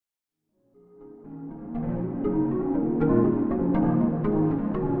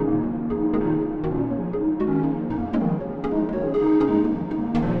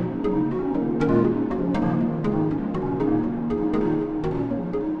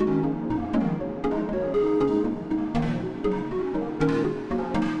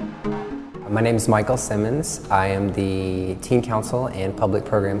My name is Michael Simmons. I am the Teen Council and Public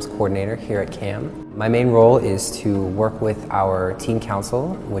Programs Coordinator here at CAM. My main role is to work with our Teen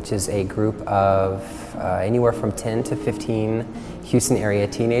Council, which is a group of anywhere from 10 to 15 Houston area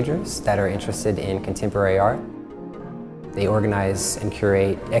teenagers that are interested in contemporary art. They organize and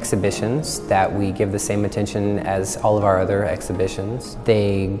curate exhibitions that we give the same attention as all of our other exhibitions.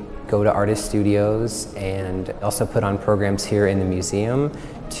 They go to artist studios and also put on programs here in the museum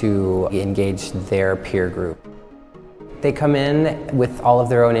to engage their peer group. They come in with all of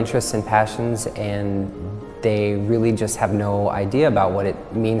their own interests and passions, and they really just have no idea about what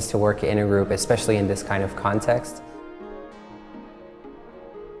it means to work in a group, especially in this kind of context.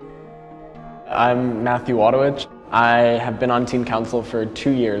 I'm Matthew Wadowich. I have been on Teen Council for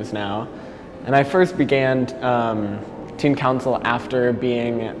 2 years now, and I first began Teen Council after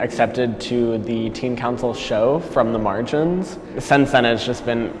being accepted to the Teen Council show From the Margins. Since then it's just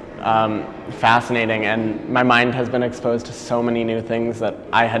been fascinating, and my mind has been exposed to so many new things that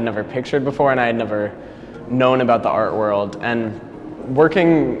I had never pictured before and I had never known about the art world. And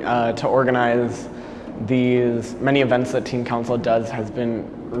working to organize these many events that Teen Council does has been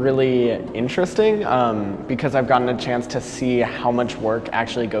really interesting because I've gotten a chance to see how much work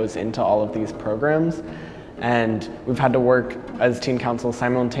actually goes into all of these programs. And we've had to work as Teen Council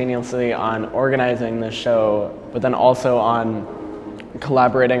simultaneously on organizing the show, but then also on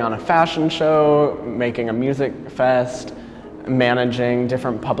collaborating on a fashion show, making a music fest, managing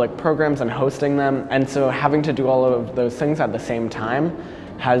different public programs and hosting them. And so having to do all of those things at the same time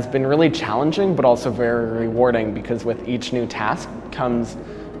has been really challenging, but also very rewarding, because with each new task comes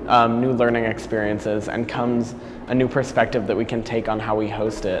new learning experiences and comes a new perspective that we can take on how we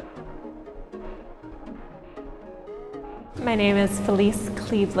host it. My name is Felice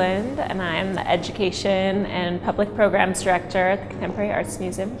Cleveland, and I'm the Education and Public Programs Director at the Contemporary Arts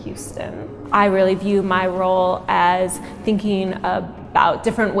Museum, Houston. I really view my role as thinking about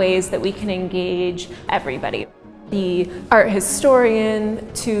different ways that we can engage everybody. The art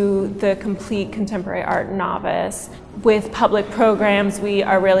historian to the complete contemporary art novice. With public programs, we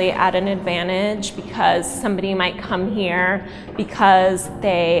are really at an advantage because somebody might come here because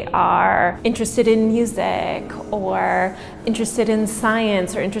they are interested in music or interested in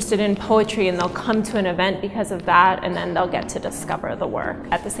science or interested in poetry, and they'll come to an event because of that, and then they'll get to discover the work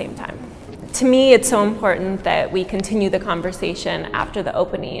at the same time. To me, it's so important that we continue the conversation after the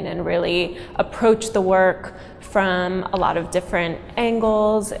opening and really approach the work from a lot of different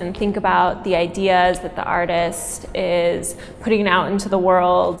angles and think about the ideas that the artist is putting out into the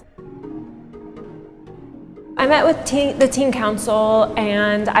world. I met with the Teen Council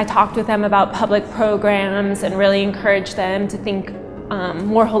and I talked with them about public programs and really encouraged them to think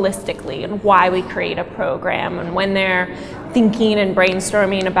more holistically and why we create a program, and when they're thinking and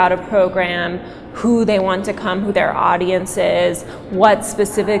brainstorming about a program, who they want to come, who their audience is, what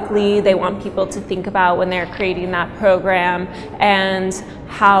specifically they want people to think about when they're creating that program, and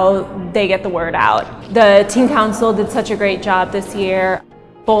how they get the word out. The Teen Council did such a great job this year,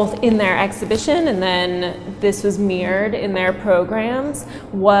 both in their exhibition and then this was mirrored in their programs,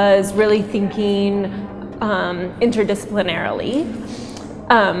 was really thinking interdisciplinarily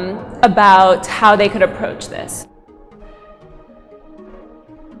about how they could approach this.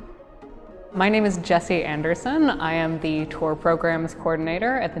 My name is Jessie Anderson. I am the Tour Programs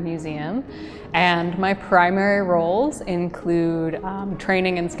Coordinator at the museum, and my primary roles include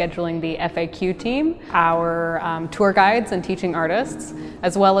training and scheduling the FAQ team, our tour guides and teaching artists,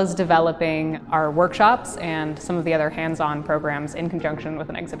 as well as developing our workshops and some of the other hands-on programs in conjunction with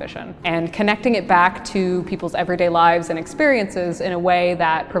an exhibition, and connecting it back to people's everyday lives and experiences in a way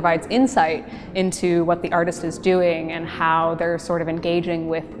that provides insight into what the artist is doing and how they're sort of engaging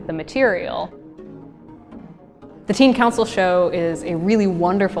with the material. The Teen Council show is a really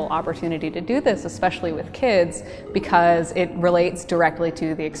wonderful opportunity to do this, especially with kids, because it relates directly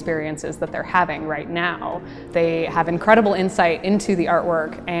to the experiences that they're having right now. They have incredible insight into the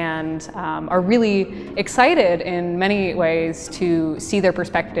artwork and are really excited in many ways to see their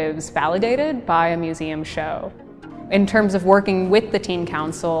perspectives validated by a museum show. In terms of working with the Teen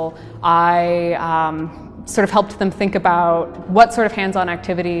Council, I sort of helped them think about what sort of hands-on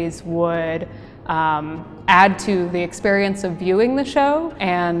activities would add to the experience of viewing the show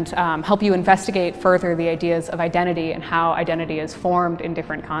and help you investigate further the ideas of identity and how identity is formed in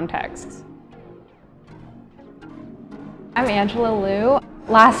different contexts. I'm Angela Liu.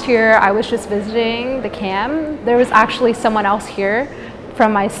 Last year I was just visiting the CAM. There was actually someone else here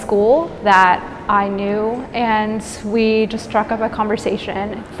from my school that I knew, and we just struck up a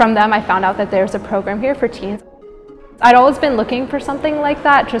conversation. From them I found out that there's a program here for teens. I'd always been looking for something like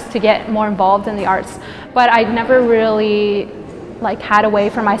that just to get more involved in the arts, but I'd never really had a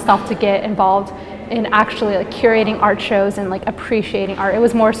way for myself to get involved in actually curating art shows and appreciating art. It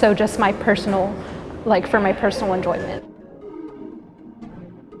was more so just my personal, for my personal enjoyment.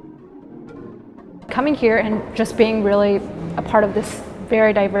 Coming here and just being really a part of this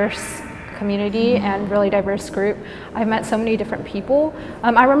very diverse community and really diverse group, I've met so many different people.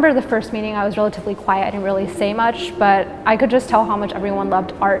 I remember the first meeting I was relatively quiet, I didn't really say much, but I could just tell how much everyone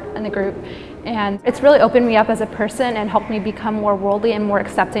loved art in the group. And it's really opened me up as a person and helped me become more worldly and more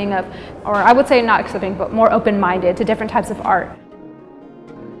accepting of, or I would say not accepting, but more open-minded to different types of art.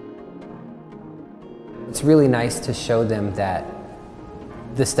 It's really nice to show them that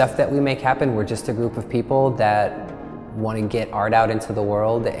the stuff that we make happen, we're just a group of people that want to get art out into the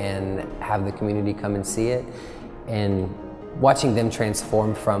world and have the community come and see it. And watching them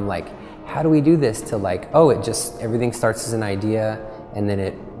transform from how do we do this to oh, everything starts as an idea and then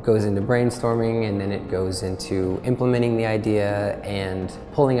it goes into brainstorming and then it goes into implementing the idea and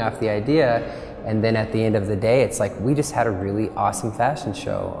pulling off the idea, and then at the end of the day it's we just had a really awesome fashion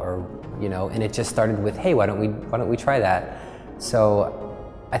show, or and it just started with, hey, why don't we try that? So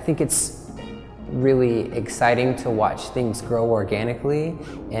I think it's really exciting to watch things grow organically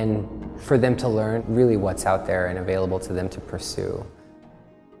and for them to learn really what's out there and available to them to pursue.